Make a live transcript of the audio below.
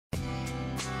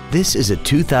This is a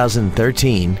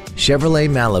 2013 Chevrolet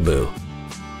Malibu.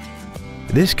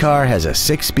 This car has a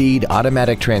 6-speed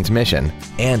automatic transmission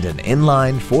and an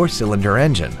inline 4-cylinder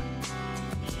engine.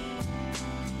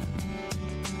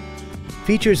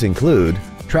 Features include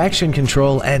traction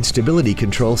control and stability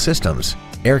control systems,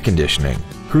 air conditioning,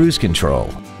 cruise control,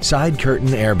 side curtain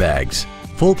airbags,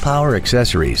 full power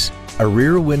accessories, a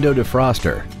rear window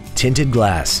defroster, tinted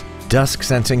glass, dusk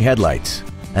sensing headlights,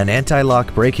 an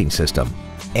anti-lock braking system,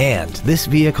 and this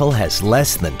vehicle has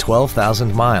less than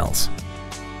 12,000 miles.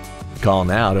 Call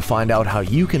now to find out how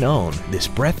you can own this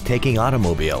breathtaking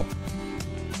automobile.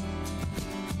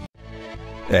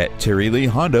 At Terry Lee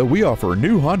Honda, we offer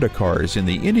new Honda cars in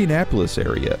the Indianapolis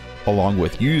area, along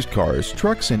with used cars,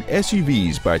 trucks, and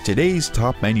SUVs by today's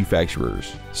top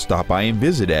manufacturers. Stop by and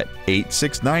visit at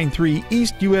 8693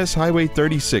 East US Highway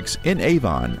 36 in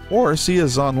Avon, or see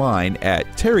us online at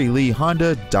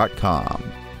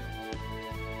terryleehonda.com.